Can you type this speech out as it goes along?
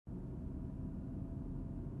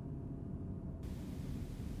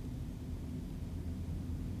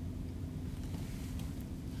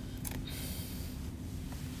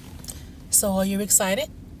So are you excited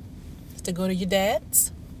to go to your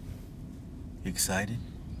dad's? Excited?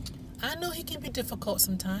 I know he can be difficult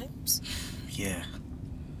sometimes. Yeah.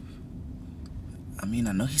 I mean,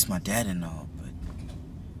 I know he's my dad and all, but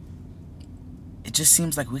it just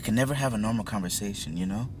seems like we can never have a normal conversation, you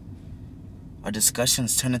know? Our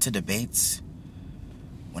discussions turn into debates.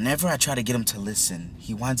 Whenever I try to get him to listen,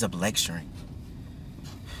 he winds up lecturing.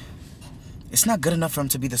 It's not good enough for him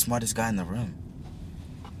to be the smartest guy in the room.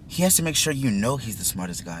 He has to make sure you know he's the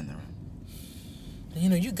smartest guy in the room. You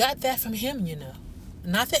know, you got that from him, you know.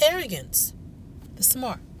 Not the arrogance, the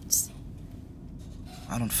smarts.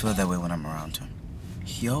 I don't feel that way when I'm around him.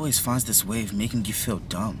 He always finds this way of making you feel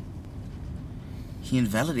dumb. He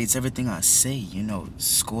invalidates everything I say, you know,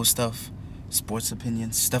 school stuff, sports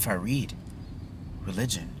opinions, stuff I read,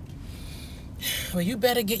 religion. Well, you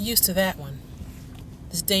better get used to that one.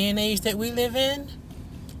 This day and age that we live in,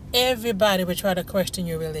 everybody would try to question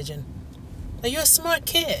your religion. Now, you're a smart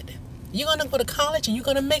kid. You're going to go to college and you're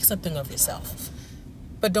going to make something of yourself.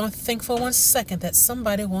 But don't think for 1 second that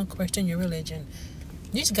somebody won't question your religion.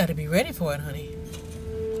 You just got to be ready for it, honey.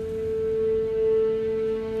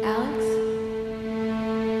 Alex?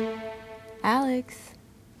 Alex?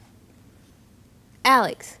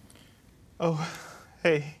 Alex? Oh,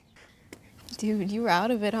 hey. Dude, you were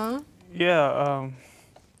out of it, huh? Yeah,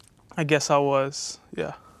 I guess I was,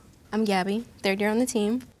 yeah. I'm Gabby, third year on the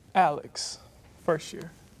team. Alex, first year.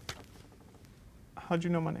 How'd you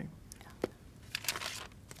know my name?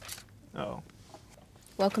 Oh.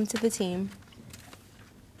 Welcome to the team.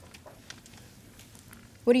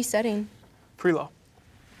 What are you studying? Pre-law.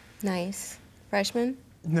 Nice. Freshman?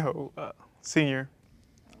 No, senior.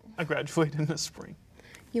 I graduated in the spring.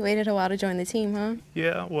 You waited a while to join the team, huh?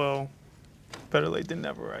 Yeah, well, better late than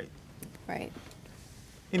never, right? Right.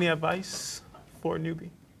 Any advice for a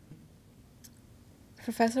newbie?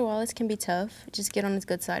 Professor Wallace can be tough. Just get on his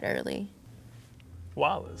good side early.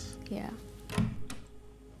 Wallace? Yeah.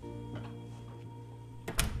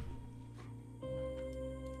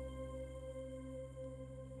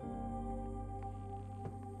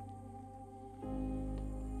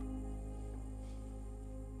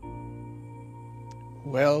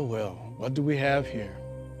 Well, well, what do we have here?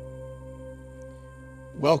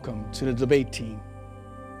 Welcome to the debate team.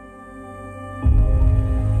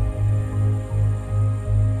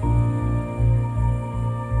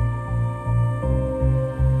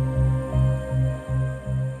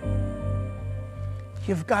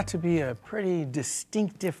 You've got to be a pretty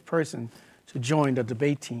distinctive person to join the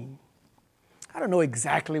debate team. I don't know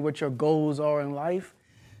exactly what your goals are in life.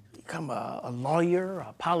 Become a lawyer,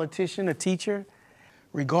 a politician, a teacher.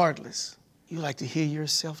 Regardless, you like to hear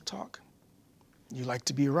yourself talk. You like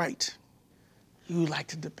to be right. You like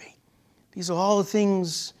to debate. These are all the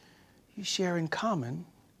things you share in common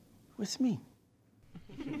with me.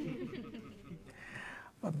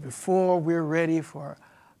 But before we're ready for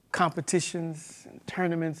competitions and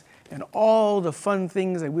tournaments and all the fun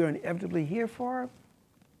things that we're inevitably here for,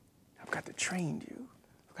 I've got to train you.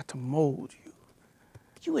 I've got to mold you.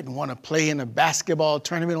 You wouldn't want to play in a basketball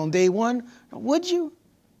tournament on day one, would you?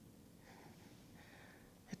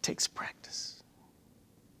 It takes practice.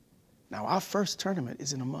 Now, our first tournament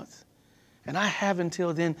is in a month, and I have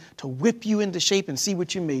until then to whip you into shape and see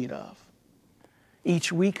what you're made of.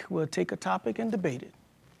 Each week, we'll take a topic and debate it.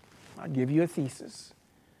 I'll give you a thesis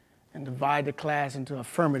and divide the class into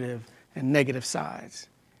affirmative and negative sides.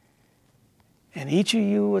 And each of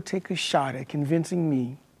you will take a shot at convincing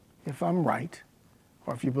me if I'm right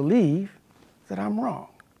or if you believe that I'm wrong.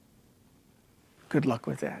 Good luck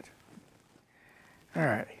with that. All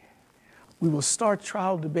right. We will start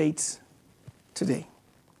trial debates today.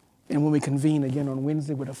 And when we convene again on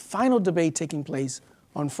Wednesday with a final debate taking place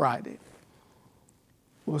on Friday.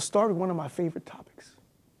 We'll start with one of my favorite topics,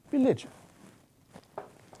 religion.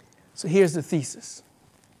 So here's the thesis.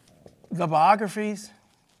 The biographies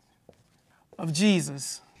of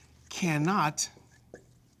Jesus cannot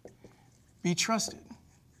be trusted.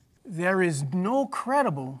 There is no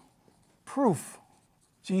credible proof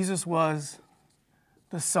Jesus was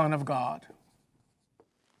the Son of God.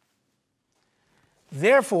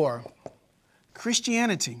 Therefore,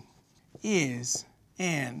 Christianity is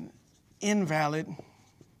an invalid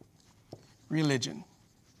religion.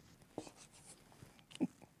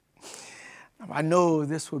 I know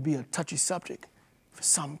this will be a touchy subject for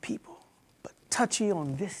some people, but touchy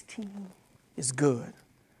on this team is good.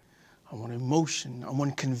 I want emotion, I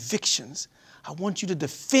want convictions. I want you to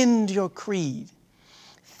defend your creed.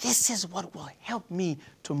 This is what will help me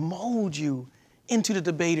to mold you into the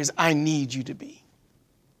debaters I need you to be.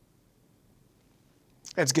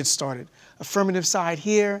 Let's get started. Affirmative side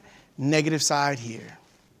here, negative side here.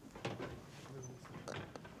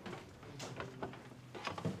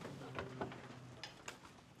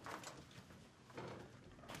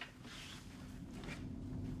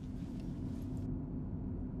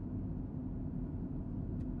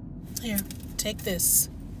 Here, take this.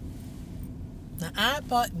 Now, I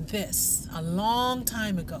bought this a long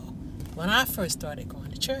time ago when I first started going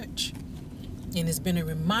to church. And it's been a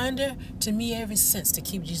reminder to me ever since to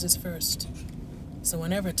keep Jesus first. So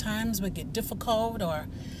whenever times would get difficult or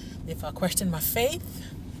if I question my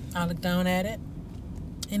faith, I look down at it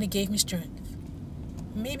and it gave me strength.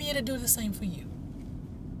 Maybe it'll do the same for you.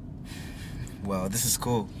 Well, this is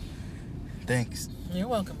cool. Thanks. You're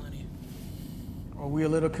welcome, honey. Are we a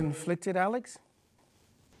little conflicted, Alex?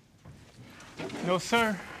 No,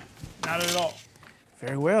 sir. Not at all.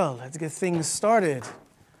 Very well. Let's get things started.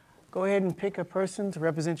 Go ahead and pick a person to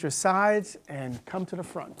represent your sides and come to the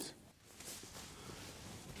front.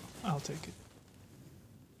 I'll take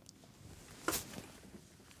it.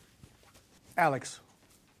 Alex,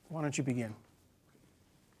 why don't you begin?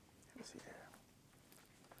 Let's see there.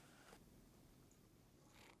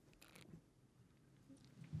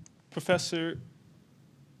 Professor,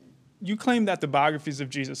 you claim that the biographies of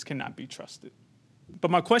Jesus cannot be trusted. But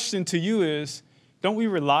my question to you is, don't we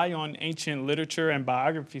rely on ancient literature and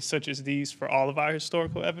biographies such as these for all of our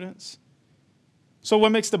historical evidence? So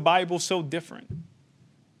what makes the Bible so different?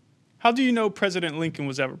 How do you know President Lincoln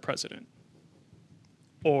was ever president?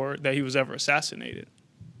 Or that he was ever assassinated?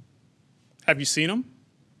 Have you seen him?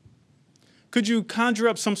 Could you conjure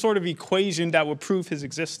up some sort of equation that would prove his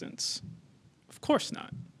existence? Of course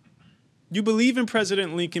not. You believe in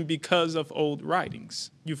President Lincoln because of old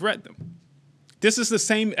writings. You've read them. This is the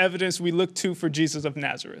same evidence we look to for Jesus of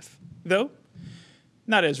Nazareth. Though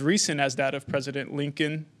not as recent as that of President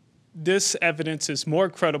Lincoln, this evidence is more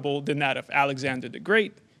credible than that of Alexander the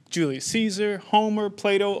Great, Julius Caesar, Homer,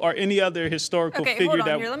 Plato, or any other historical figure hold on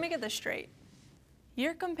that... here. Let me get this straight.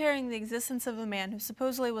 You're comparing the existence of a man who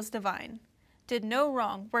supposedly was divine, did no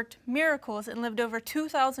wrong, worked miracles, and lived over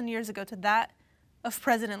 2,000 years ago to that of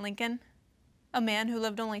President Lincoln? A man who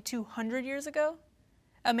lived only 200 years ago?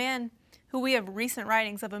 A man who we have recent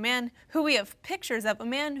writings of, a man who we have pictures of, a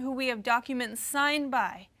man who we have documents signed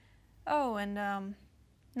by. Oh, and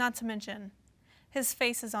not to mention, his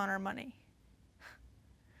face is on our money.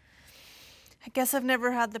 I guess I've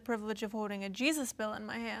never had the privilege of holding a Jesus bill in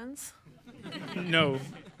my hands. No,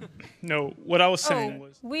 what I was saying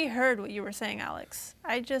was... We heard what you were saying, Alex.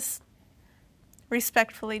 I just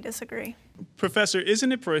respectfully disagree. Professor,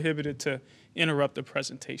 isn't it prohibited to interrupt the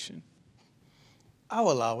presentation? I'll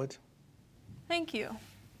allow it. Thank you.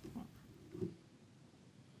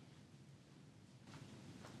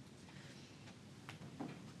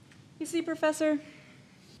 You see, Professor,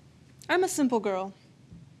 I'm a simple girl.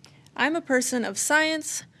 I'm a person of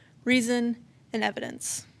science, reason, and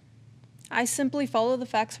evidence. I simply follow the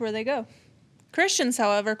facts where they go. Christians,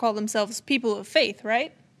 however, call themselves people of faith,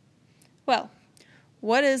 right? Well,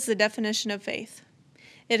 what is the definition of faith?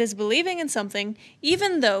 It is believing in something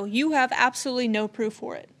even though you have absolutely no proof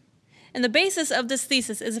for it. And the basis of this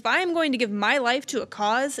thesis is if I am going to give my life to a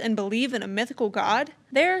cause and believe in a mythical God,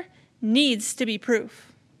 there needs to be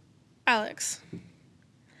proof. Alex,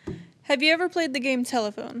 have you ever played the game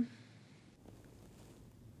Telephone?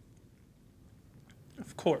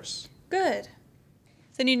 Of course. Good.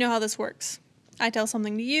 Then you know how this works. I tell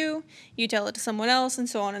something to you, you tell it to someone else, and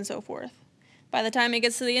so on and so forth. By the time it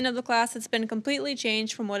gets to the end of the class, it's been completely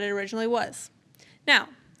changed from what it originally was. Now,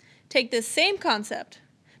 take this same concept,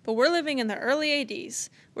 but we're living in the early ADs.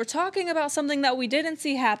 We're talking about something that we didn't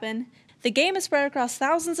see happen. The game is spread across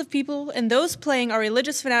thousands of people, and those playing are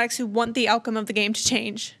religious fanatics who want the outcome of the game to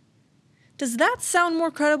change. Does that sound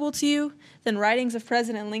more credible to you than writings of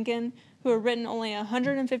President Lincoln, who were written only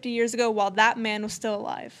 150 years ago while that man was still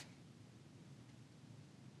alive?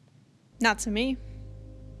 Not to me.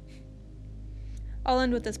 I'll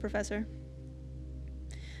end with this, Professor.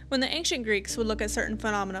 When the ancient Greeks would look at certain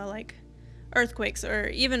phenomena like earthquakes or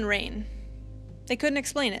even rain, they couldn't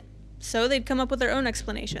explain it, so they'd come up with their own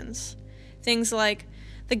explanations. Things like,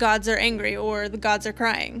 the gods are angry or the gods are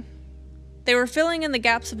crying. They were filling in the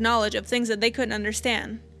gaps of knowledge of things that they couldn't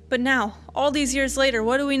understand. But now, all these years later,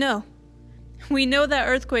 what do we know? We know that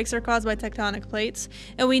earthquakes are caused by tectonic plates,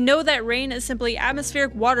 and we know that rain is simply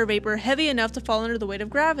atmospheric water vapor heavy enough to fall under the weight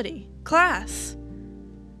of gravity. Class!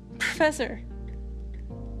 Professor,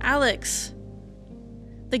 Alex,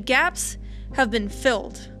 the gaps have been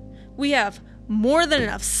filled. We have more than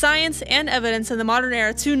enough science and evidence in the modern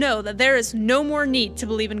era to know that there is no more need to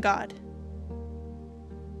believe in God.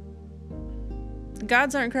 The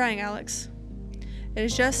gods aren't crying, Alex. It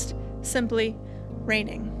is just simply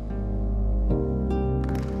raining.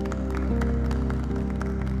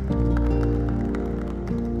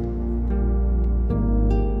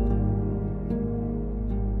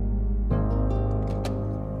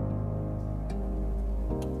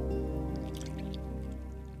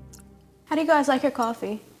 How do you guys like your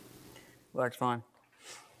coffee? Black's fine.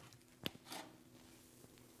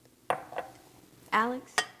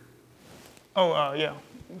 Alex? Oh, yeah,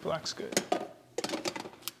 black's good.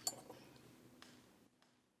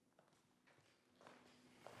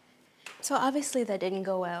 So obviously that didn't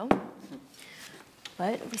go well.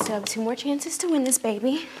 But we still have 2 more chances to win this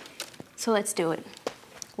baby. So let's do it.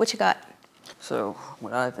 What you got? So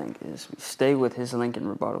what I think is we stay with his Lincoln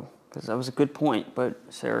rebuttal, because that was a good point, but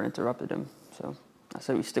Sarah interrupted him. So I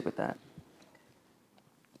say we stick with that.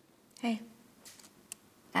 Hey,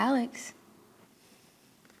 Alex.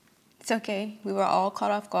 It's okay. We were all caught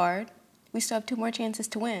off guard. We still have 2 more chances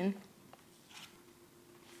to win.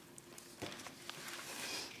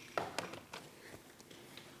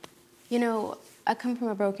 You know, I come from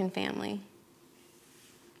a broken family.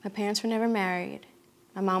 My parents were never married.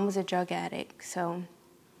 My mom was a drug addict, so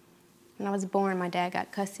when I was born, my dad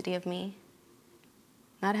got custody of me.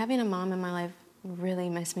 Not having a mom in my life really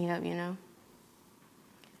messed me up, you know?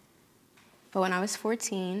 But when I was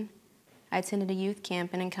 14, I attended a youth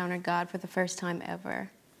camp and encountered God for the first time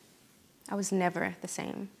ever. I was never the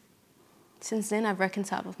same. Since then, I've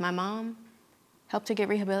reconciled with my mom, helped her get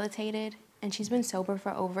rehabilitated, and she's been sober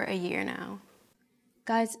for over a year now.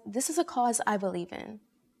 Guys, this is a cause I believe in.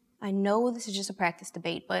 I know this is just a practice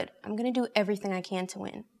debate, but I'm gonna do everything I can to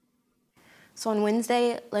win. So on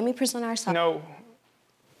Wednesday, let me present our side. No.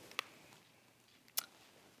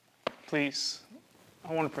 Please,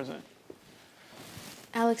 I want to present.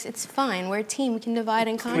 Alex, it's fine. We're a team. We can divide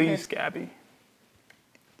and conquer. Please, Gabby.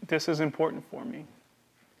 This is important for me.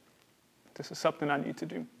 This is something I need to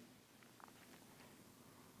do.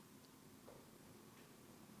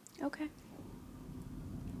 Okay.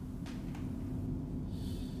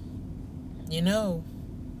 You know,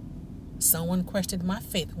 someone questioned my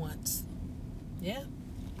faith once. Yeah.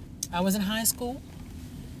 I was in high school.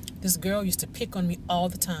 This girl used to pick on me all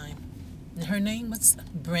the time. And her name was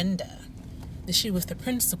Brenda. She was the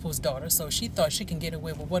principal's daughter, so she thought she can get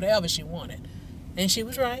away with whatever she wanted. And she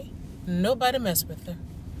was right. Nobody messed with her.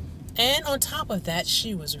 And on top of that,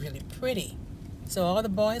 she was really pretty. So all the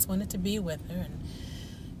boys wanted to be with her.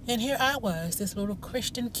 And here I was, this little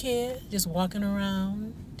Christian kid, just walking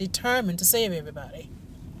around, determined to save everybody.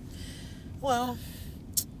 Well,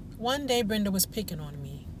 one day Brenda was picking on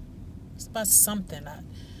me. It's about something.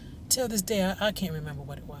 Till this day, I can't remember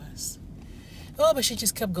what it was. Oh, but she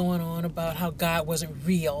just kept going on about how God wasn't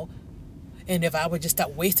real. And if I would just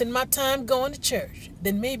stop wasting my time going to church,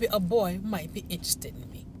 then maybe a boy might be interested in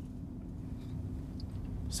me.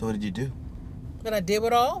 So what did you do? But I did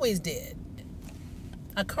what I always did.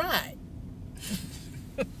 I cried.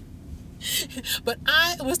 But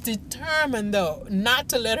I was determined, though, not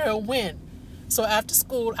to let her win. So after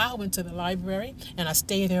school, I went to the library, and I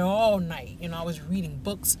stayed there all night. You know, I was reading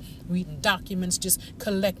books, reading documents, just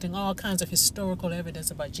collecting all kinds of historical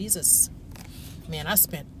evidence about Jesus. Man, I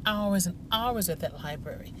spent hours and hours at that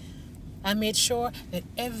library. I made sure that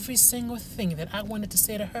every single thing that I wanted to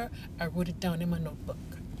say to her, I wrote it down in my notebook.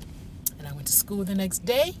 And I went to school the next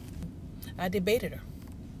day. I debated her.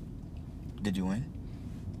 Did you win?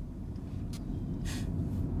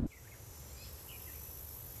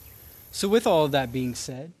 So with all of that being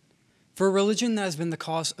said, for a religion that has been the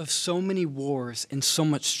cause of so many wars and so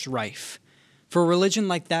much strife, for a religion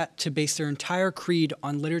like that to base their entire creed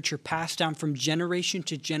on literature passed down from generation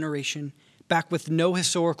to generation, back with no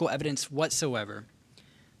historical evidence whatsoever,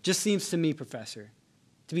 just seems to me, Professor,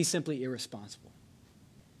 to be simply irresponsible.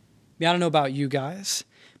 I mean, I don't know about you guys,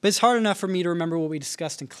 but it's hard enough for me to remember what we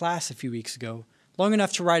discussed in class a few weeks ago, long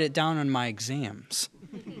enough to write it down on my exams.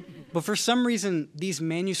 But for some reason, these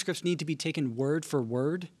manuscripts need to be taken word for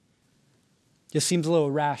word. Just seems a little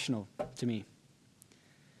irrational to me.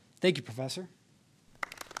 Thank you, Professor.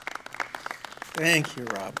 Thank you,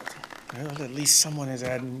 Robert. Well, at least someone is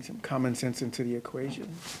adding some common sense into the equation.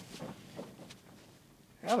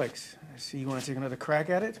 Alex, I see you want to take another crack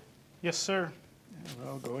at it? Yes, sir.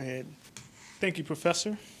 Well, go ahead. Thank you,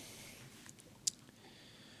 Professor.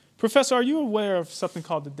 Professor, are you aware of something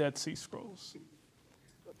called the Dead Sea Scrolls?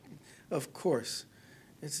 Of course.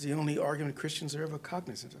 It's the only argument Christians are ever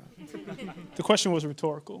cognizant of. The question was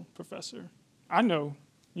rhetorical, Professor. I know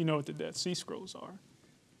you know what the Dead Sea Scrolls are.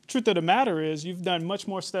 Truth of the matter is, you've done much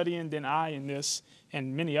more studying than I in this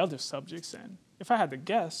and many other subjects, and if I had to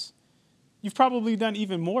guess, You've probably done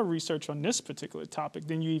even more research on this particular topic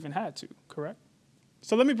than you even had to, correct?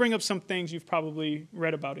 So let me bring up some things you've probably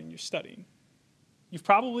read about in your studying. You've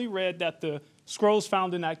probably read that the scrolls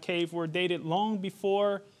found in that cave were dated long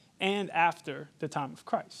before and after the time of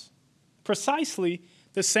Christ. Precisely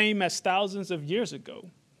the same as thousands of years ago,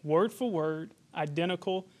 word for word,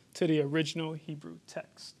 identical to the original Hebrew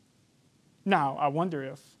text. Now, I wonder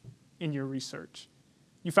if, in your research,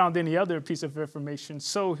 you found any other piece of information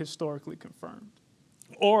so historically confirmed.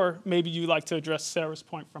 Or maybe you like to address Sarah's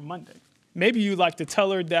point from Monday. Maybe you'd like to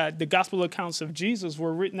tell her that the gospel accounts of Jesus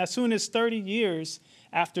were written as soon as 30 years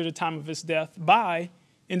after the time of his death by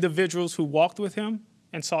individuals who walked with him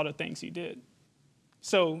and saw the things he did.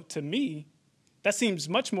 So to me, that seems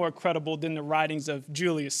much more credible than the writings of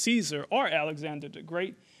Julius Caesar or Alexander the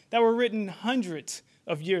Great that were written hundreds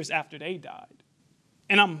of years after they died.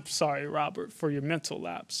 And I'm sorry, Robert, for your mental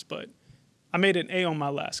lapse, but I made an A on my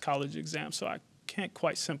last college exam, so I can't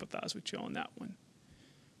quite sympathize with you on that one.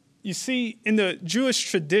 You see, in the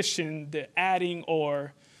Jewish tradition, the adding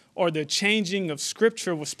or the changing of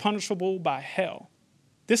scripture was punishable by hell.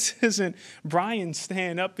 This isn't Brian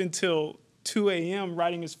staying up until 2 a.m.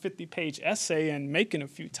 writing his 50-page essay and making a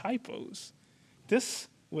few typos. This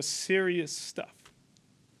was serious stuff.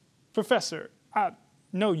 Professor, I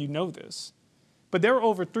know you know this, but there were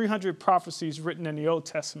over 300 prophecies written in the Old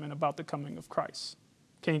Testament about the coming of Christ.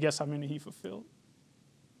 Can you guess how many he fulfilled?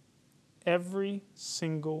 Every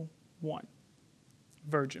single one.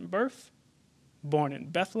 Virgin birth, born in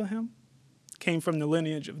Bethlehem, came from the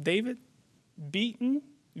lineage of David, beaten,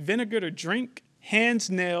 vinegar to drink, hands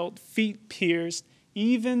nailed, feet pierced,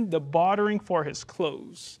 even the bartering for his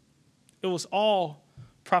clothes. It was all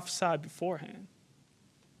prophesied beforehand.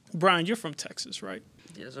 Brian, you're from Texas, right?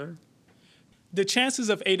 Yes, sir. The chances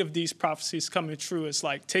of 8 of these prophecies coming true is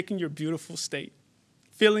like taking your beautiful state,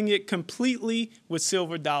 filling it completely with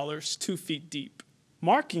silver dollars 2 feet deep,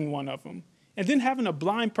 marking one of them, and then having a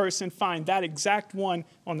blind person find that exact one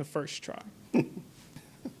on the first try.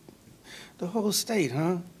 The whole state,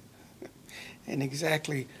 huh? And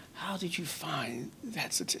exactly how did you find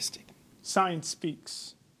that statistic? Science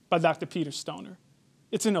Speaks by Dr. Peter Stoner.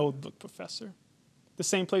 It's an old book, Professor. The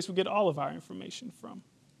same place we get all of our information from.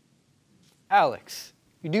 Alex,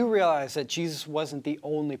 you do realize that Jesus wasn't the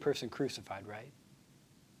only person crucified, right?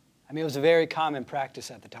 I mean, it was a very common practice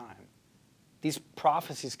at the time. These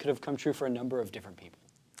prophecies could have come true for a number of different people.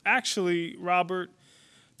 Actually, Robert,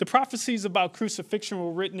 the prophecies about crucifixion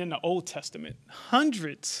were written in the Old Testament,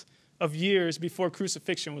 hundreds of years before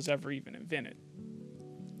crucifixion was ever even invented.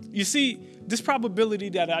 You see, this probability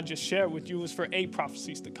that I just shared with you was for 8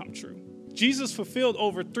 prophecies to come true. Jesus fulfilled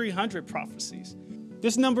over 300 prophecies.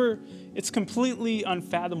 This number, it's completely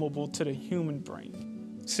unfathomable to the human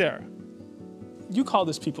brain. Sarah, you call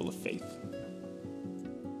this people of faith.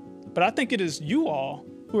 But I think it is you all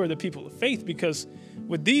who are the people of faith, because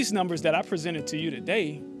with these numbers that I presented to you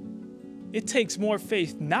today, it takes more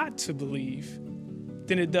faith not to believe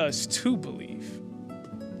than it does to believe.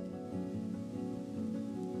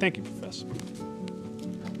 Thank you, Professor.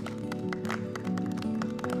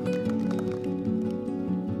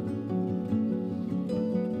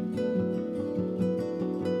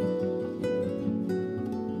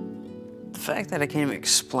 The fact that I can't even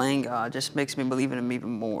explain God just makes me believe in him even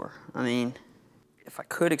more. I mean, if I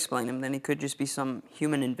could explain him, then he could just be some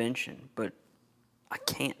human invention, but I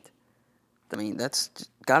can't. I mean, that's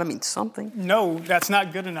gotta mean something. No, that's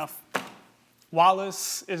not good enough.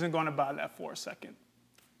 Wallace isn't going to buy that for a second.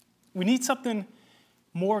 We need something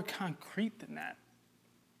more concrete than that.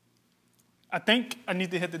 I think I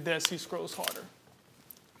need to hit the Dead Sea Scrolls harder.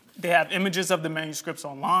 They have images of the manuscripts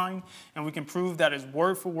online, and we can prove that is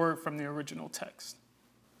word for word from the original text.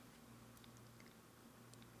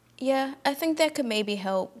 Yeah, I think that could maybe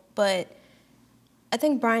help, but I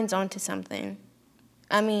think Brian's onto something.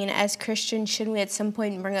 I mean, as Christians, shouldn't we at some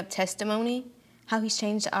point bring up testimony? How he's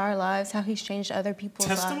changed our lives, how he's changed other people's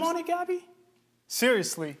lives. Testimony, Gabby?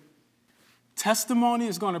 Seriously, testimony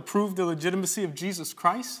is going to prove the legitimacy of Jesus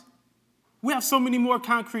Christ? We have so many more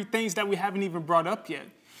concrete things that we haven't even brought up yet.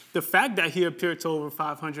 The fact that he appeared to over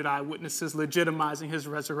 500 eyewitnesses, legitimizing his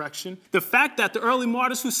resurrection. The fact that the early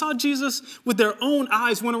martyrs who saw Jesus with their own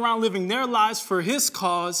eyes went around living their lives for his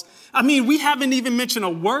cause. I mean, we haven't even mentioned a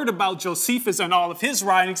word about Josephus and all of his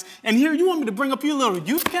writings. And here you want me to bring up your little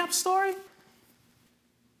youth camp story?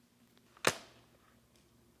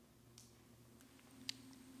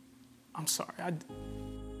 I'm sorry.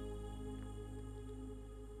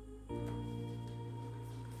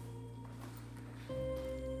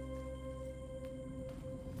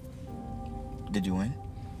 Did you win?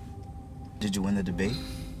 Did you win the debate?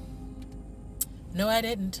 No, I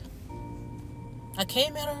didn't. I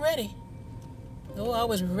came at her ready. Oh, I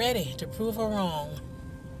was ready to prove her wrong.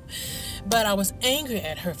 But I was angry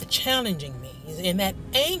at her for challenging me, and that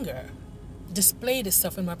anger displayed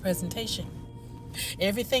itself in my presentation.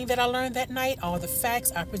 Everything that I learned that night, all the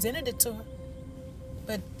facts, I presented it to her.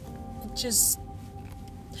 But it just,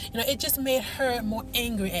 it just made her more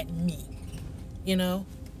angry at me, And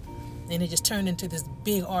it just turned into this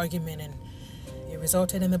big argument, and it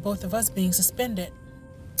resulted in the both of us being suspended.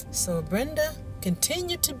 So Brenda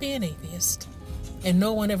continued to be an atheist, and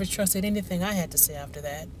no one ever trusted anything I had to say after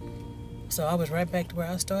that. So I was right back to where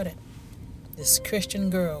I started. This Christian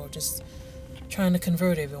girl just trying to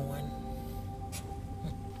convert everyone.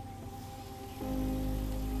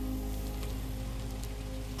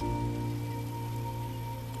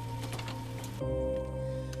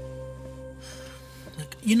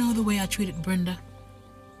 Look, you know the way I treated Brenda?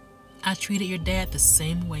 I treated your dad the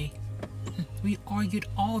same way. We argued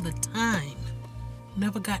all the time.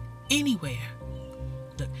 Never got anywhere.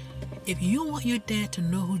 Look, if you want your dad to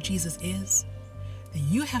know who Jesus is, then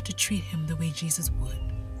you have to treat him the way Jesus would.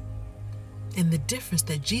 And the difference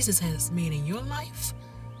that Jesus has made in your life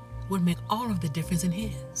would make all of the difference in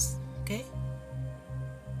his. Okay?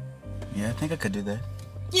 Yeah, I think I could do that.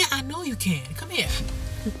 Yeah, I know you can. Come here.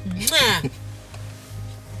 Mwah.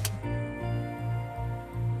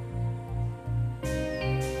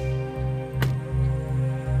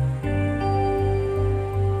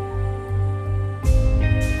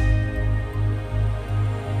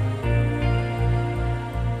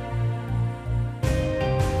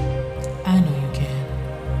 I know you can.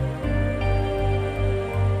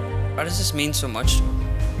 Why does this mean so much to him?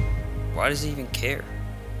 Why does he even care?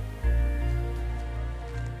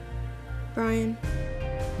 Brian,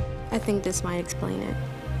 I think this might explain it.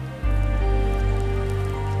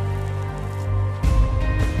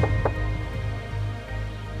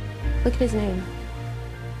 Look at his name.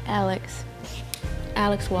 Alex.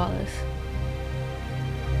 Alex Wallace.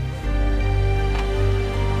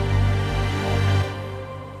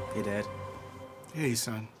 Hey, Dad. Hey,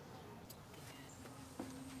 son.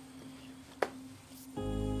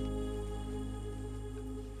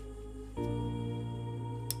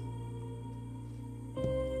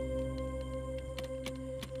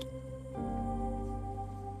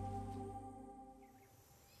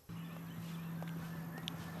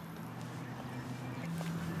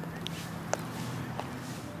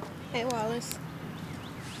 Hey, Wallace.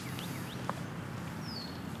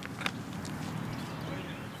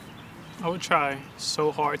 I would try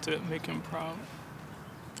so hard to make him proud.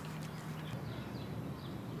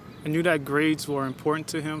 I knew that grades were important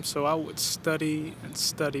to him, so I would study and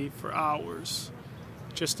study for hours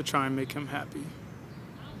just to try and make him happy.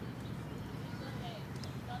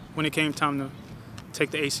 When it came time to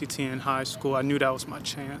take the ACT in high school, I knew that was my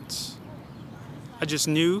chance. I just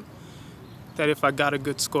knew that if I got a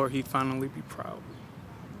good score, he'd finally be proud.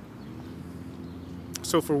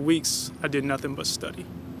 So for weeks, I did nothing but study.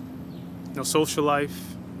 No social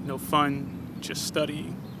life, no fun, just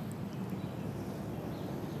studying.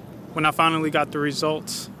 When I finally got the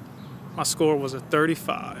results, my score was a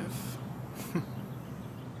 35.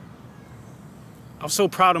 I was so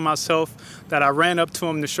proud of myself that I ran up to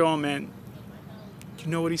him to show him, and you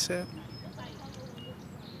know what he said?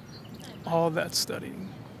 All that studying,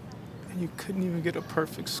 and you couldn't even get a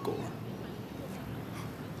perfect score.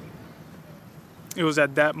 It was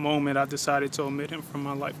at that moment I decided to omit him from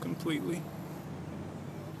my life completely.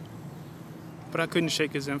 But I couldn't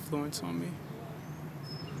shake his influence on me.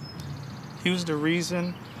 He was the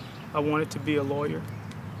reason I wanted to be a lawyer.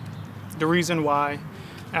 The reason why,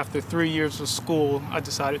 after 3 years of school, I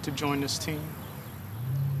decided to join this team.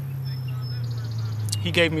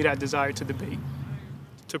 He gave me that desire to debate,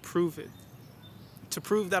 to prove it, to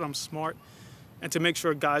prove that I'm smart, and to make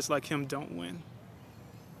sure guys like him don't win.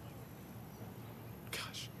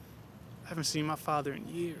 Gosh, I haven't seen my father in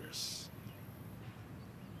years.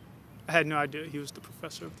 I had no idea he was the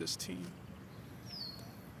professor of this team.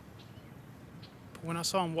 But when I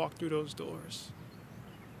saw him walk through those doors,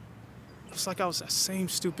 it was like I was that same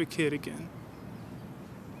stupid kid again,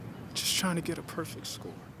 just trying to get a perfect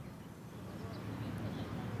score.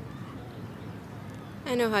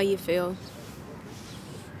 I know how you feel.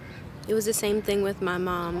 It was the same thing with my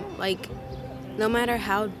mom. Like, no matter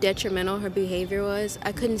how detrimental her behavior was,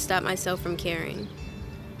 I couldn't stop myself from caring.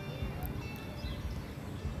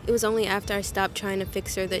 It was only after I stopped trying to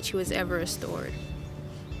fix her that she was ever restored.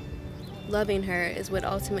 Loving her is what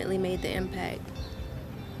ultimately made the impact.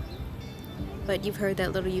 But you've heard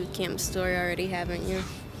that little youth camp story already, haven't you?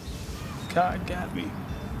 God got me.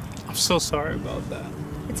 I'm so sorry about that.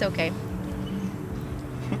 It's okay.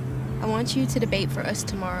 I want you to debate for us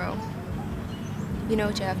tomorrow. You know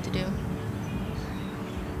what you have to do.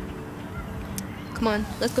 Come on,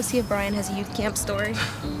 let's go see if Brian has a youth camp story.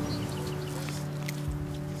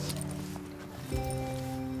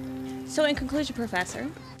 So in conclusion, Professor,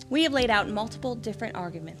 we have laid out multiple different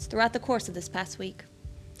arguments throughout the course of this past week.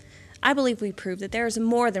 I believe we proved that there is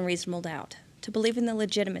more than reasonable doubt to believe in the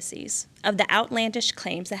legitimacies of the outlandish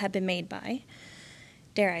claims that have been made by,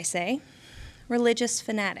 dare I say, religious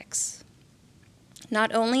fanatics,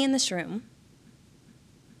 not only in this room,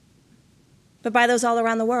 but by those all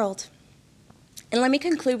around the world. And let me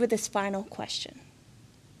conclude with this final question.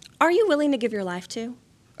 Are you willing to give your life to,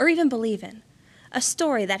 or even believe in, a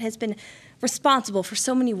story that has been responsible for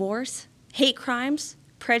so many wars, hate crimes,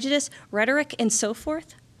 prejudice, rhetoric, and so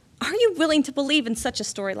forth? Are you willing to believe in such a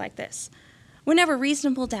story like this? Whenever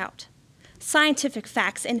reasonable doubt, scientific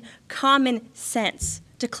facts, and common sense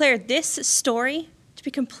declare this story to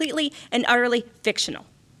be completely and utterly fictional.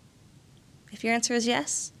 If your answer is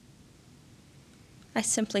yes, I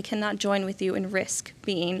simply cannot join with you and risk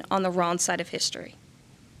being on the wrong side of history.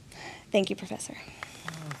 Thank you, Professor.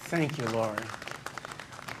 Thank you, Lori.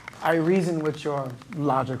 I reason with your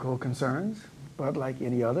logical concerns, but like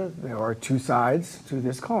any other, there are two sides to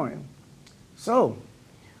this coin. So,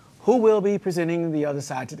 who will be presenting the other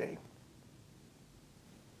side today?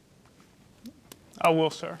 I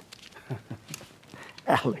will, sir.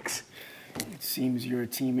 Alex, it seems your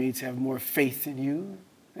teammates have more faith in you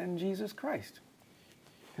than Jesus Christ.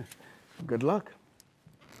 Good luck.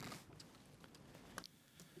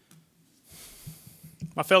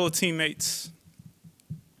 My fellow teammates,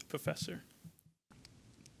 Professor,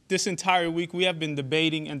 this entire week we have been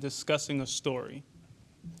debating and discussing a story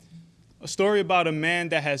about a man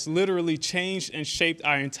that has literally changed and shaped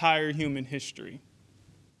our entire human history.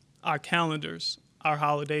 Our calendars, our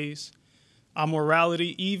holidays, our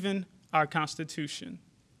morality, even our Constitution,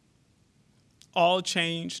 all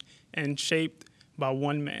changed and shaped by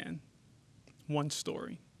one man, one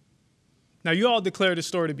story. Now, you all declare the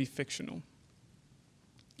story to be fictional.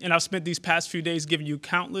 And I've spent these past few days giving you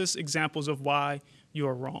countless examples of why you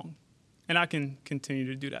are wrong. And I can continue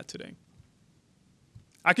to do that today.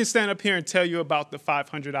 I can stand up here and tell you about the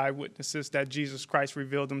 500 eyewitnesses that Jesus Christ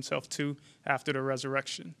revealed himself to after the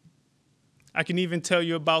resurrection. I can even tell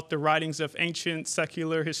you about the writings of ancient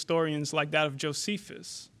secular historians like that of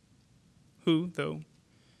Josephus, who, though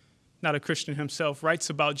not a Christian himself, writes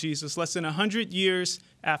about Jesus less than 100 years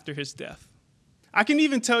after his death. I can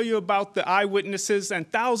even tell you about the eyewitnesses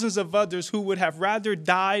and thousands of others who would have rather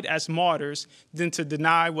died as martyrs than to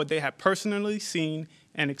deny what they had personally seen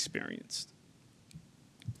and experienced.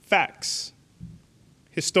 Facts,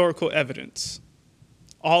 historical evidence,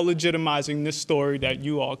 all legitimizing this story that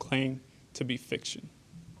you all claim to be fiction.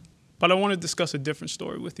 But I want to discuss a different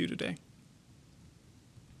story with you today.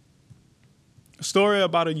 A story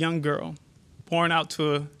about a young girl born out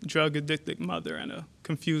to a drug-addicted mother and a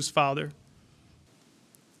confused father,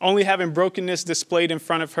 only having brokenness displayed in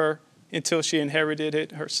front of her until she inherited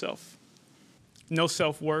it herself. No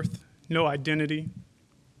self-worth, no identity.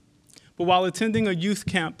 But while attending a youth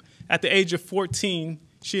camp at the age of 14,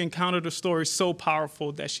 she encountered a story so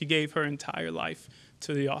powerful that she gave her entire life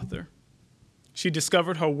to the author. She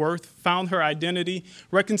discovered her worth, found her identity,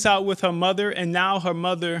 reconciled with her mother, and now her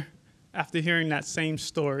mother, after hearing that same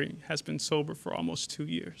story, has been sober for almost 2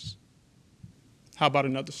 years. How about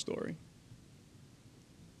another story?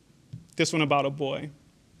 This one about a boy.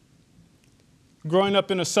 Growing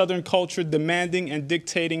up in a Southern culture, demanding and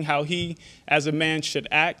dictating how he, as a man, should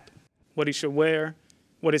act, what he should wear,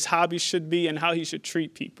 what his hobbies should be, and how he should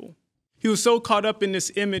treat people. He was so caught up in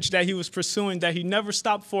this image that he was pursuing that he never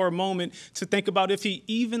stopped for a moment to think about if he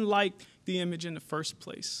even liked the image in the first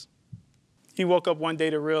place. He woke up one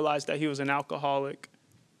day to realize that he was an alcoholic,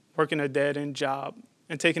 working a dead-end job,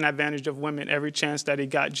 and taking advantage of women every chance that he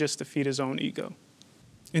got just to feed his own ego.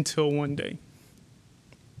 Until one day,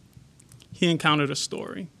 he encountered a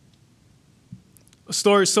story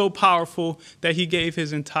so powerful that he gave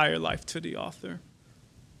his entire life to the author.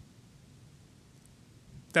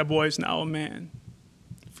 That boy is now a man,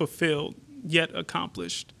 fulfilled, yet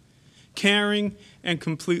accomplished, caring and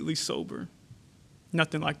completely sober.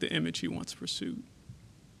 Nothing like the image he once pursued.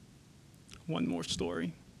 One more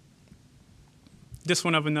story. This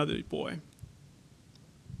one of another boy.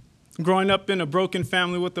 Growing up in a broken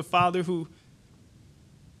family with a father who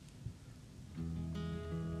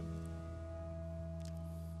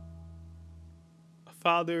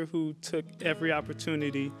took every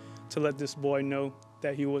opportunity to let this boy know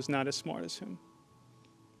that he was not as smart as him.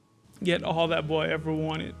 Yet all that boy ever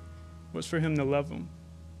wanted was for him to love him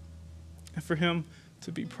and for him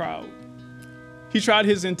to be proud. He tried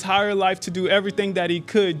his entire life to do everything that he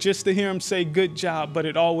could just to hear him say, "Good job," but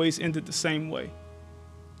it always ended the same way.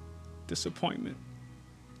 Disappointment.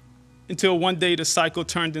 Until one day the cycle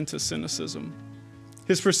turned into cynicism.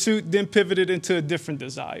 His pursuit then pivoted into a different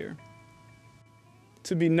desire,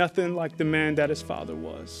 to be nothing like the man that his father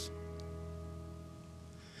was.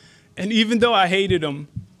 And even though I hated him,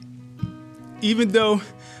 even though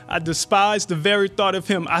I despised the very thought of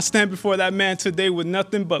him, I stand before that man today with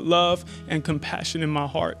nothing but love and compassion in my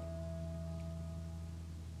heart.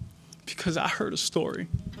 Because I heard a story.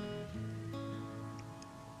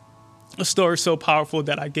 A story so powerful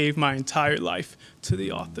that I gave my entire life to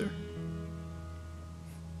the author.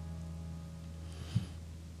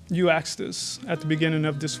 You asked us at the beginning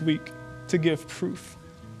of this week to give proof.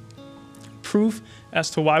 Proof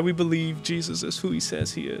as to why we believe Jesus is who he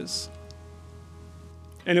says he is.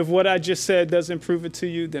 And if what I just said doesn't prove it to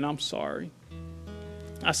you, then I'm sorry.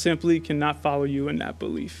 I simply cannot follow you in that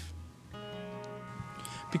belief.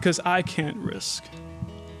 Because I can't risk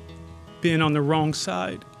being on the wrong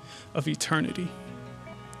side of eternity.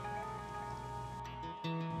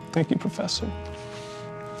 Thank you, Professor.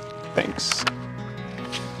 Thanks,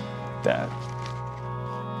 Dad.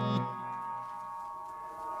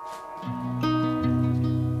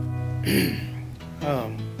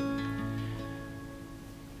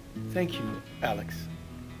 Thank you, Alex.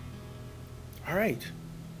 All right.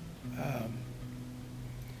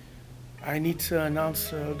 I need to announce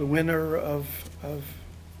the winner of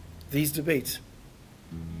these debates.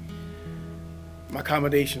 My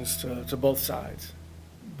accommodations to both sides.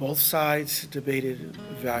 Both sides debated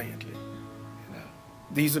valiantly.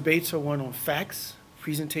 These debates are won on facts,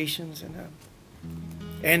 presentations,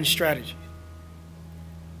 and strategy.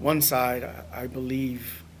 One side, I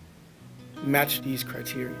believe, matched these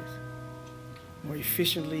criteria more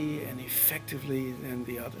efficiently and effectively than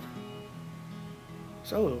the other.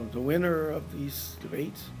 So, the winner of these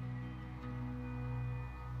debates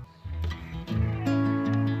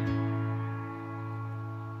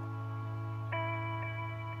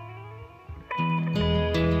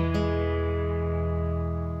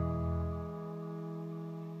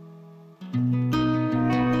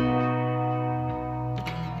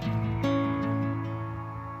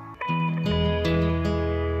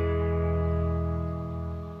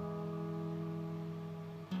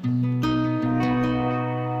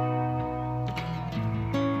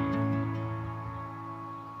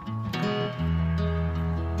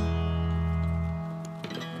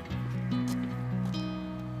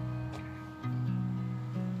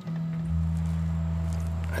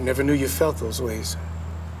I never knew you felt those ways.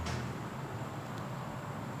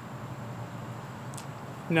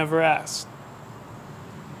 Never asked.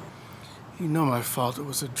 You know my father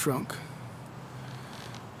was a drunk.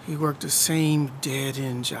 He worked the same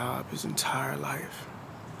dead-end job his entire life.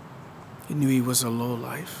 He knew he was a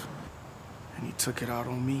lowlife, and he took it out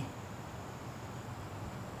on me.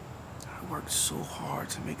 I worked so hard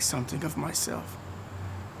to make something of myself,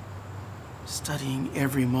 studying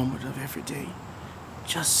every moment of every day,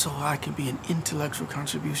 just so I can be an intellectual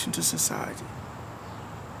contribution to society.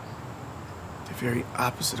 The very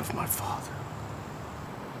opposite of my father.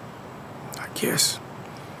 I guess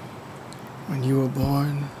when you were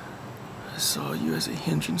born, I saw you as a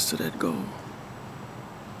hindrance to that goal.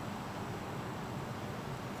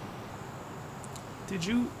 Did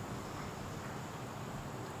you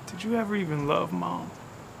ever even love Mom?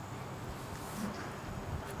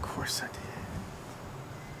 Of course I did.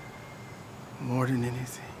 More than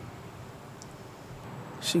anything.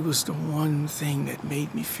 She was the one thing that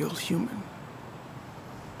made me feel human.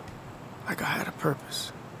 Like I had a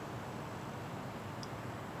purpose.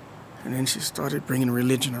 And then she started bringing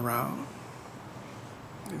religion around.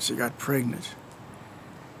 And she got pregnant.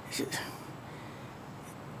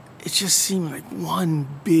 It just seemed like one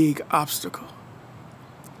big obstacle.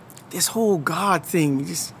 This whole God thing,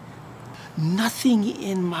 just nothing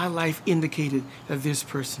in my life indicated that this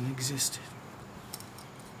person existed.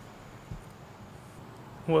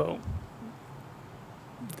 Well,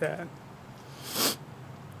 Dad,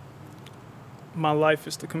 my life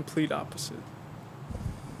is the complete opposite.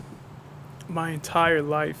 My entire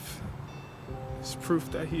life is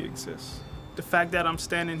proof that he exists. The fact that I'm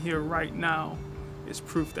standing here right now is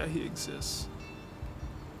proof that he exists.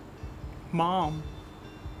 Mom,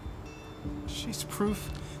 she's proof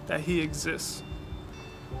that he exists.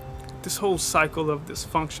 This whole cycle of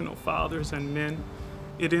dysfunctional fathers and men,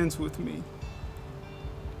 it ends with me.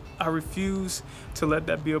 I refuse to let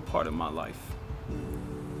that be a part of my life.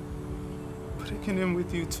 But it can end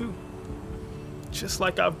with you too. Just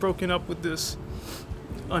like I've broken up with this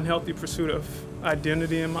unhealthy pursuit of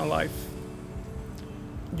identity in my life,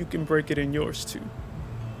 you can break it in yours too.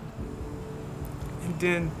 And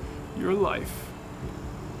then your life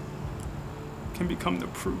can become the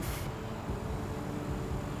proof,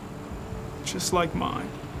 just like mine.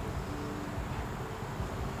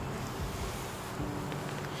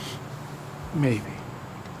 Maybe.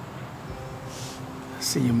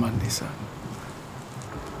 See you Monday, son.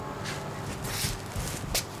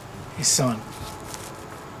 Hey, son.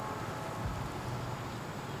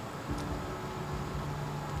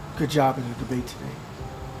 Good job in the debate today.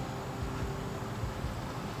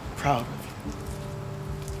 Proud of you.